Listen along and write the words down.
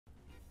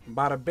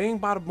Bada bing,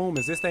 bada boom.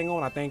 Is this thing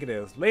on? I think it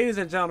is. Ladies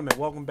and gentlemen,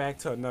 welcome back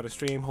to another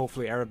stream.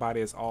 Hopefully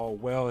everybody is all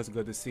well. It's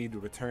good to see the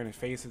returning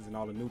faces and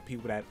all the new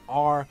people that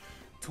are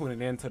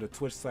tuning in to the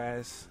Twitch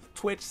slash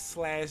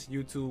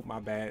YouTube.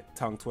 My bad,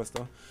 tongue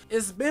twister.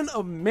 It's been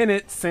a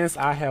minute since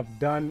I have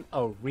done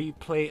a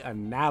replay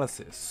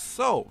analysis.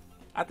 So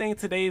I think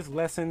today's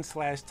lesson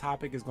slash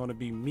topic is going to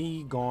be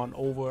me going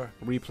over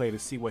replay to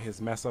see what his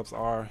mess ups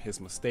are,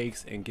 his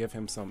mistakes, and give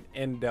him some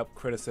in-depth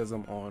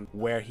criticism on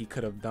where he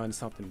could have done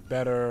something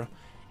better,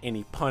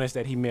 any punish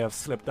that he may have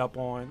slipped up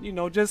on, you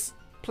know, just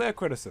player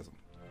criticism.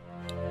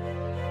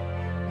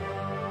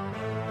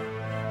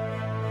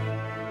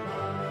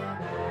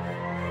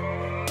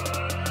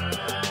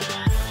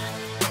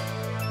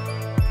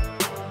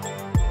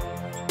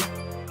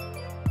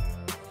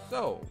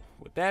 So,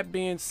 with that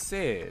being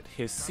said,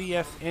 his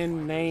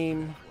CFN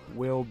name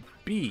will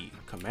be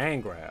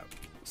Command Grab.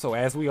 So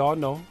as we all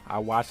know, I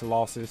watch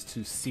losses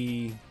to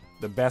see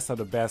the best of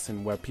the best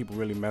and where people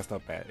really messed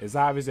up at. It's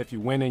obvious if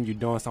you're winning, you're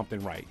doing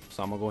something right.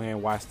 So I'm gonna go ahead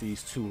and watch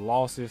these two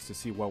losses to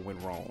see what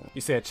went wrong.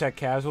 You said check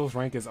casuals,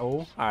 rank is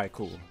O? Alright,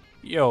 cool.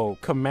 Yo,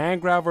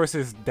 Command Grab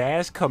versus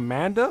Dash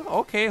Commander?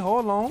 Okay,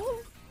 hold on.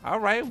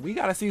 Alright, we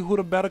gotta see who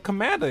the better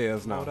commander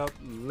is now. Hold up,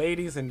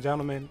 ladies and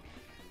gentlemen.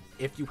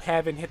 If you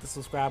haven't hit the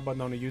subscribe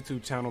button on the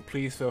YouTube channel,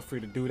 please feel free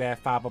to do that.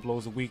 5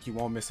 uploads a week, you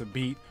won't miss a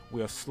beat.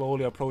 We are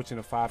slowly approaching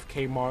the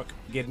 5K mark.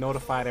 Get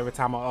notified every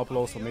time I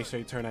upload, so make sure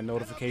you turn that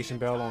notification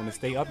bell on to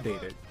stay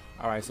updated.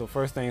 Alright, so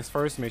first things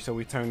first, make sure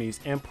we turn these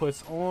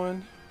inputs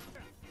on.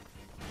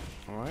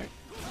 Alright,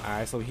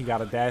 so he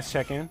got a dash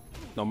check-in.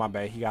 No, my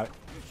bad, he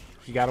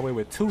got away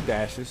with 2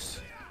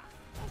 dashes.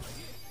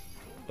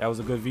 That was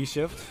a good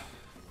V-shift.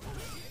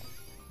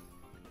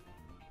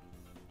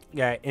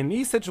 Yeah, in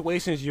these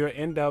situations, you'll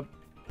end up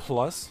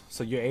plus,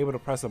 so you're able to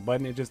press a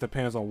button. It just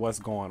depends on what's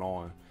going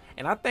on.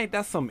 And I think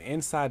that's some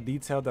inside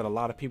detail that a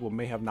lot of people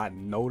may have not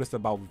noticed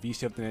about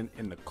V-shifting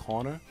in the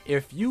corner.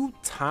 If you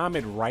time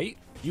it right,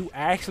 you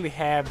actually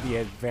have the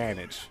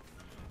advantage,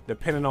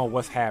 depending on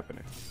what's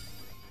happening.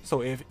 So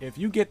if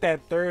you get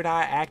that third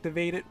eye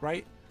activated,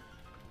 right,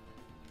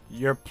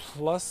 you're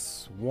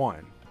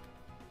 +1.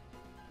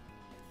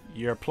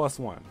 You're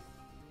 +1.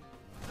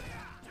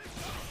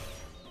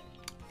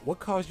 What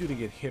caused you to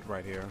get hit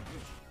right here?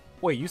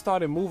 Wait, you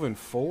started moving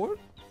forward?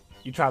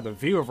 You tried the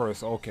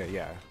V-reverse. Okay,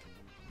 yeah.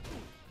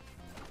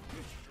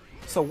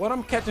 So what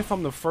I'm catching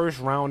from the first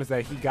round is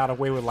that he got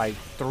away with like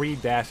 3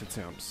 dash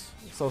attempts.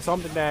 So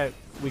something that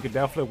we could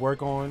definitely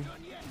work on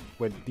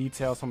with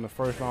details from the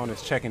first round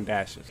is checking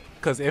dashes.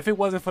 Because if it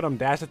wasn't for them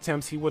dash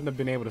attempts, he wouldn't have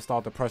been able to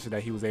start the pressure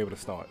that he was able to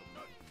start.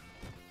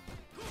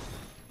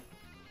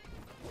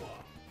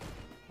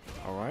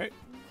 Alright.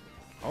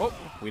 Oh,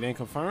 we didn't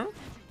confirm.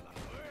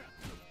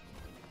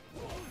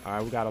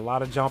 Alright, we got a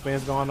lot of jump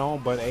ins going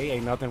on, but hey,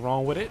 ain't nothing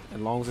wrong with it.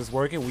 As long as it's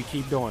working, we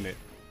keep doing it.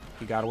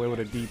 He got away with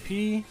a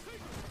DP.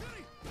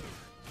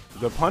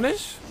 Good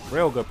punish.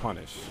 Real good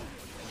punish.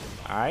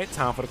 Alright,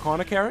 time for the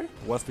corner carry.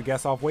 What's the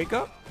guess off wake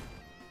up?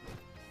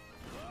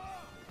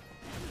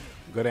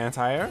 Good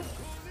anti-air.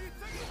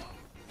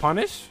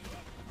 Punish.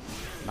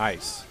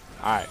 Nice.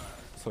 Alright.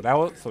 So that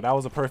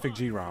was a perfect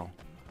G round.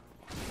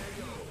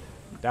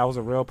 That was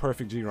a real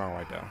perfect G round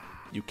right there.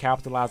 You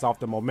capitalized off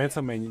the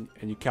momentum and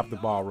you kept the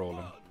ball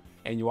rolling.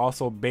 And you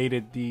also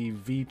baited the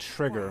V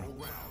trigger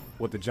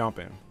with the jump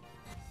in.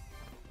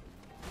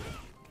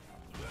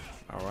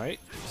 Alright,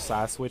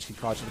 side switch, he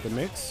caught you with the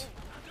mix.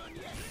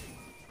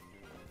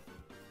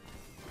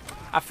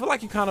 I feel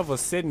like you're kind of a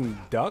sitting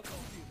duck.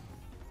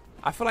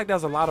 I feel like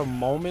there's a lot of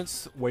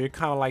moments where you're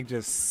kind of like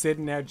just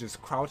sitting there,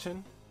 just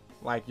crouching.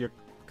 Like you're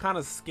kind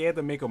of scared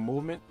to make a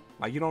movement.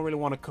 Like you don't really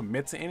want to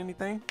commit to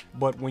anything,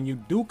 but when you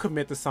do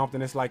commit to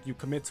something, it's like you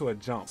commit to a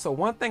jump. So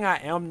one thing I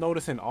am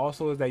noticing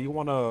also is that you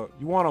wanna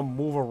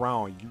move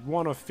around. You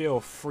wanna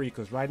feel free,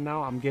 because right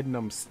now I'm getting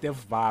them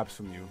stiff vibes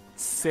from you.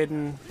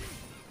 Sitting,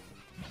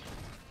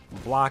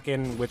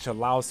 blocking, which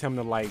allows him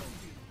to like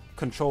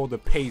control the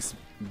pace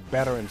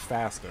better and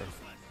faster.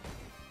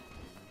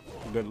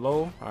 Good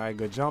low. All right,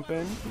 good jump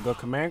in. Good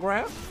command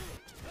grab.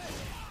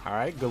 All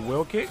right, good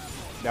wheel kick.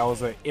 That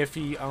was a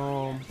iffy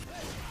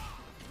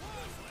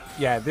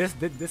yeah, this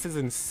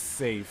isn't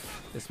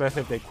safe,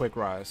 especially if they quick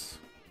rise.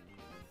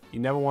 You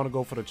never want to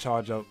go for the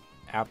charge up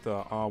after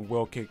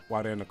wheel kick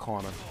while they're in the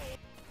corner.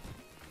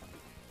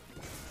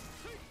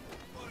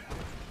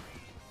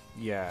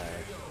 Yeah,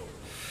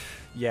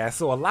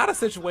 so a lot of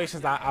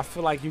situations I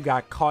feel like you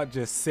got caught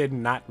just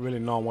sitting, not really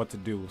knowing what to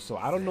do. So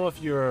I don't know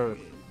if you're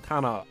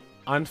kind of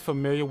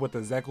unfamiliar with the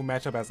Zeku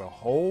matchup as a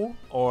whole,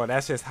 or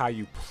that's just how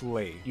you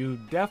play. You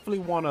definitely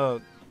want to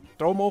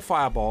throw more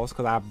fireballs,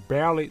 because I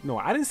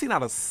didn't see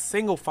not a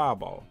single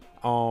fireball.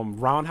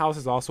 Roundhouse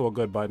is also a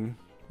good button.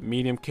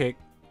 Medium kick,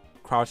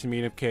 crouching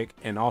medium kick,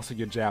 and also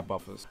your jab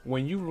buffers.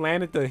 When you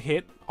landed the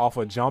hit off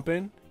a jump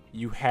in,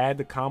 you had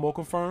the combo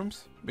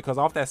confirms, because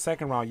off that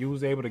second round, you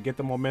was able to get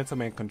the momentum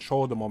and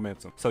control the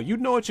momentum. So you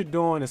know what you're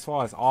doing as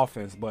far as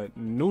offense, but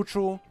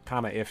neutral,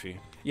 kind of iffy.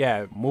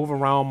 Yeah, move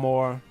around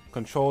more,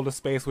 control the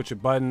space with your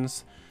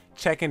buttons,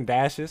 checking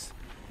dashes.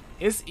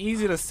 it's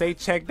easy to say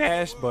check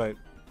dash, but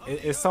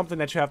it's something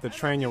that you have to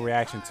train your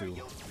reaction to.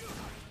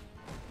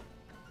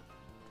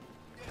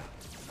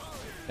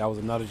 That was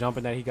another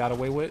jumping that he got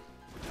away with.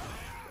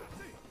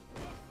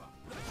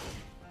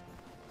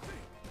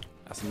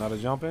 That's another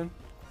jumping.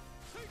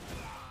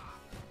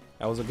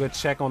 That was a good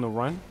check on the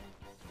run.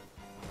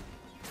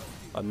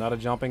 Another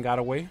jumping got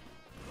away.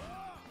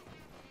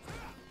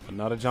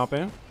 Another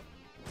jumping.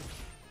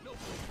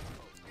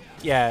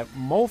 Yeah,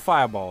 more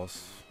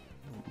fireballs.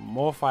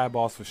 More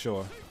fireballs for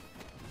sure.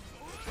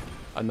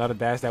 Another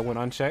dash that went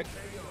unchecked.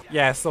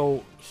 Yeah,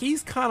 so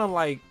he's kind of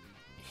like,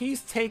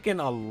 he's taking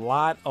a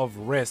lot of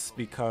risks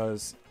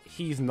because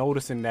he's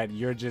noticing that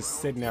you're just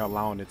sitting there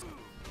allowing it.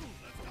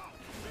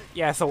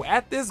 Yeah, so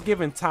at this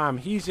given time,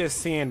 he's just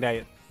seeing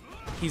that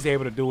he's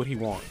able to do what he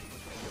wants.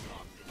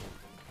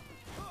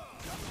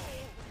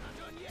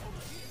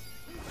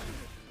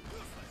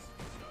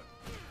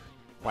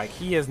 Like,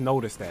 he has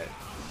noticed that.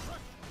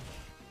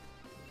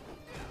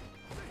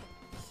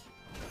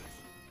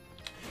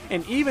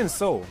 And even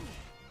so,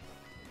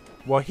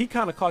 well, he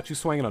kind of caught you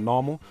swinging a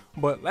normal,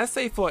 but let's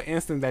say for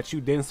instance that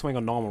you didn't swing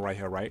a normal right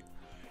here, right?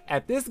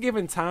 At this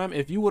given time,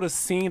 if you would have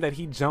seen that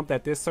he jumped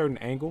at this certain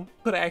angle,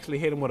 you could have actually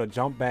hit him with a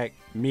jump back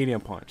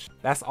medium punch.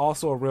 That's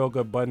also a real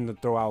good button to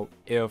throw out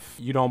if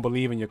you don't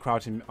believe in your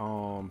crouching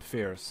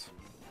fears.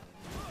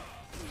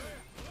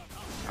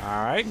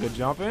 All right, good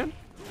jump in.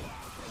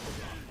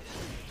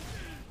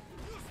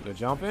 Good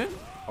jump in.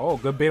 Oh,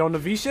 good bait on the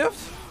V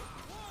shifts.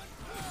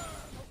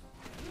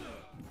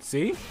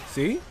 See?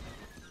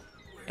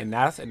 And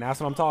that's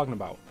what I'm talking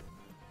about.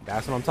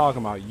 That's what I'm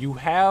talking about. You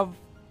have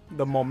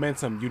the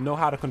momentum. You know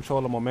how to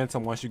control the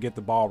momentum once you get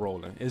the ball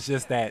rolling. It's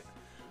just that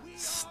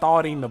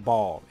starting the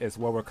ball is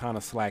where we're kind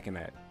of slacking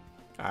at.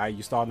 All right,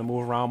 you starting to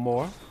move around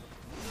more.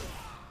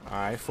 All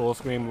right, full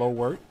screen, low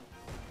work.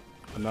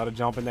 Another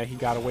jumping that he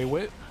got away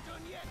with.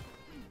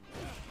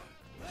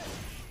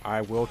 All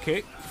right, wheel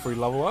kick, free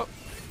level up.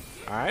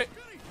 All right.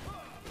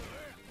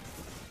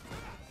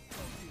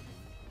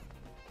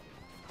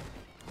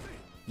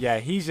 Yeah,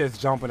 he's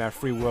just jumping at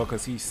free will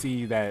because he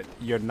sees that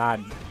you're not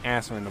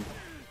answering him.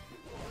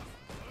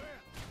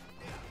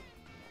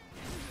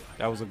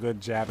 That was a good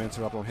jab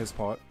interrupt on his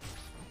part.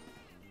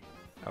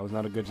 That was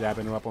not a good jab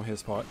interrupt on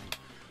his part.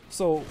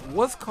 So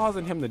what's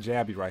causing him to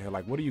jab you right here?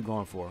 Like, what are you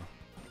going for?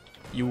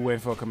 You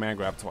went for a command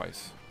grab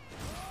twice.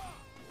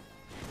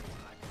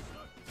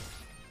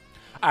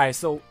 Alright,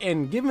 so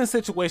in given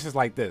situations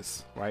like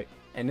this, right?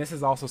 And this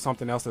is also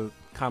something else that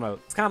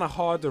it's kind of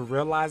hard to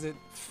realize it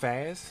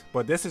fast,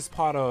 but this is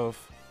part of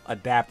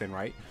adapting,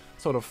 right?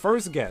 So the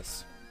first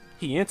guess,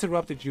 he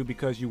interrupted you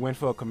because you went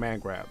for a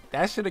command grab.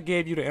 That should have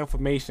gave you the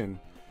information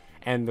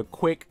and the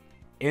quick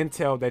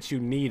intel that you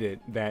needed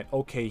that,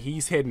 okay,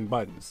 he's hitting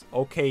buttons.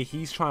 Okay,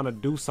 he's trying to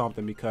do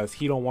something because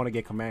he don't want to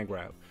get command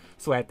grab.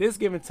 So at this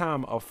given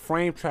time, a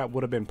frame trap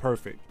would have been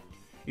perfect.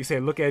 You say,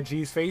 look at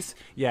G's face.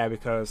 Yeah,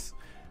 because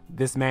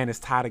this man is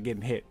tired of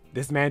getting hit.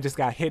 This man just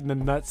got hit in the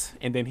nuts,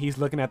 and then he's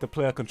looking at the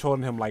player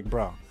controlling him like,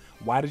 bruh,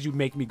 why did you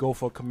make me go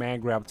for a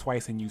command grab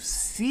twice? And you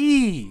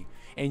see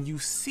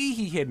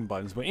he hitting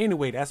buttons. But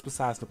anyway, that's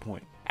besides the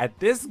point. At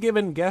this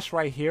given guess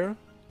right here,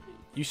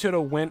 you should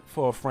have went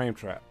for a frame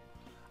trap.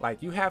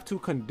 Like, you have to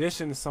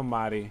condition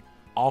somebody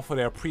off of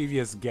their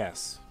previous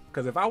guess.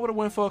 Because if I would have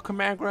went for a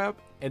command grab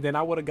and then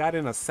I would have got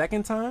in a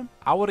second time,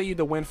 I would have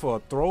either went for a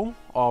throw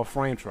or a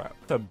frame trap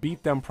to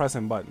beat them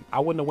pressing button. I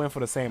wouldn't have went for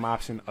the same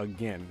option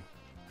again.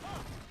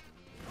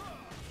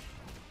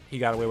 He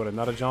got away with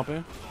another jump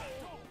in.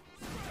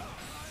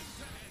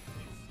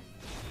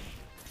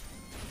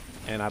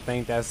 And I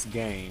think that's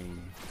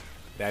game.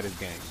 That is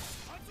game.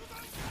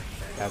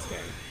 That's game.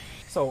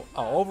 So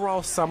an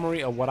overall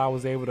summary of what I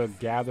was able to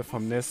gather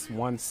from this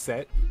one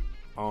set.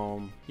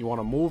 You want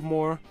to move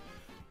more.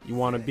 You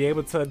want to be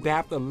able to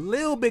adapt a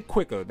little bit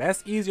quicker.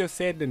 That's easier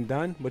said than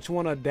done, but you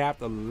want to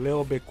adapt a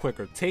little bit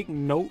quicker. Take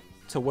note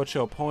to what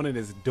your opponent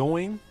is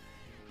doing,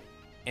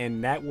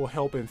 and that will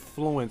help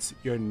influence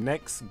your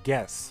next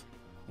guess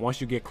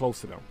once you get close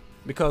to them.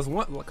 Because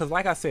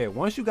like I said,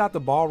 once you got the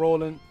ball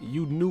rolling,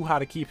 you knew how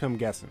to keep him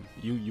guessing.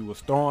 You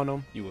was throwing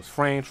him, you was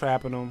frame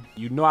trapping him.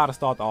 You know how to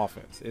start the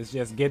offense. It's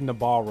just getting the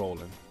ball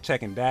rolling,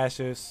 checking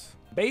dashes,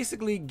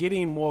 basically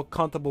getting more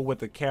comfortable with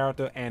the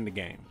character and the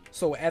game.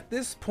 So at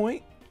this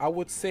point, I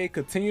would say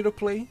continue to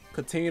play,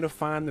 continue to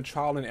find the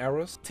trial and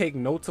errors, take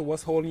note of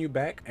what's holding you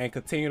back, and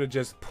continue to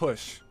just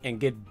push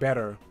and get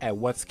better at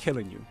what's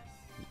killing you.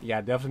 Yeah,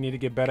 I definitely need to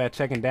get better at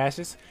checking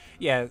dashes.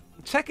 Yeah,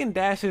 checking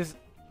dashes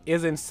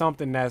isn't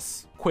something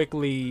that's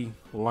quickly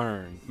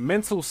learned.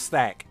 Mental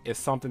stack is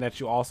something that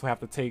you also have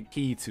to take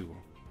heed to.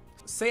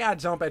 Say I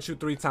jump at you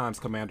 3 times,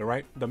 Commander,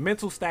 right? The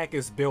mental stack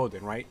is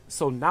building, right?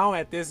 So now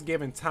at this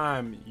given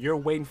time, you're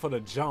waiting for the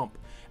jump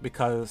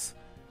because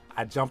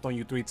I jumped on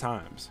you 3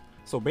 times.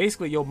 So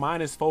basically your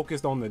mind is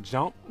focused on the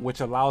jump, which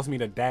allows me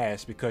to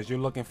dash because you're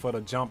looking for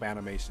the jump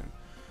animation.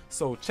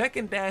 So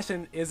checking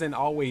dashing isn't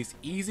always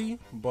easy,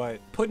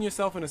 but putting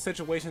yourself in a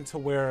situation to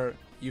where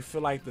you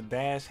feel like the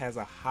dash has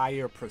a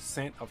higher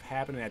percent of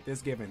happening at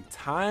this given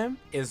time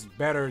is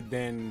better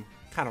than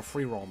kind of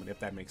free roaming, if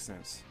that makes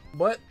sense.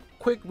 But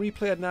quick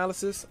replay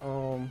analysis.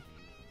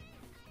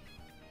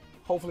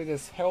 Hopefully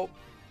this helped.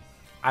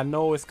 I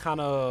know it's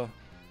kind of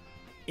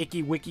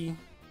icky wicky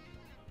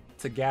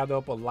to gather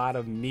up a lot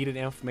of needed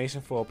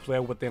information for a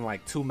player within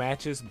like 2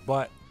 matches,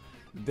 but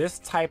this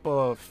type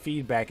of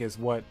feedback is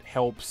what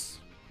helps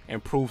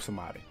improve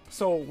somebody.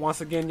 So once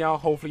again, y'all,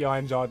 hopefully y'all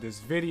enjoyed this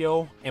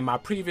video. In my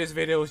previous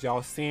videos,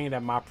 y'all seen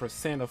that my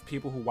percent of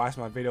people who watch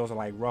my videos are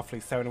like roughly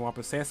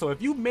 71%. So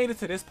if you made it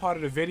to this part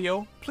of the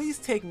video, please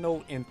take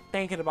note and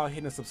thinking about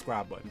hitting the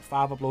subscribe button.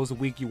 5 uploads a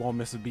week, you won't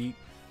miss a beat.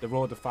 The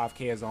road to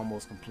 5K is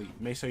almost complete.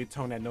 Make sure you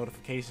turn that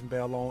notification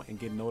bell on and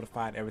get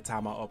notified every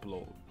time I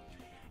upload.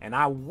 And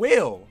I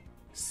will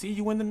see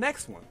you in the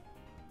next one.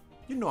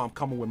 You know I'm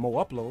coming with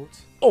more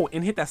uploads. Oh,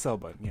 and hit that sub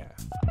button, yeah.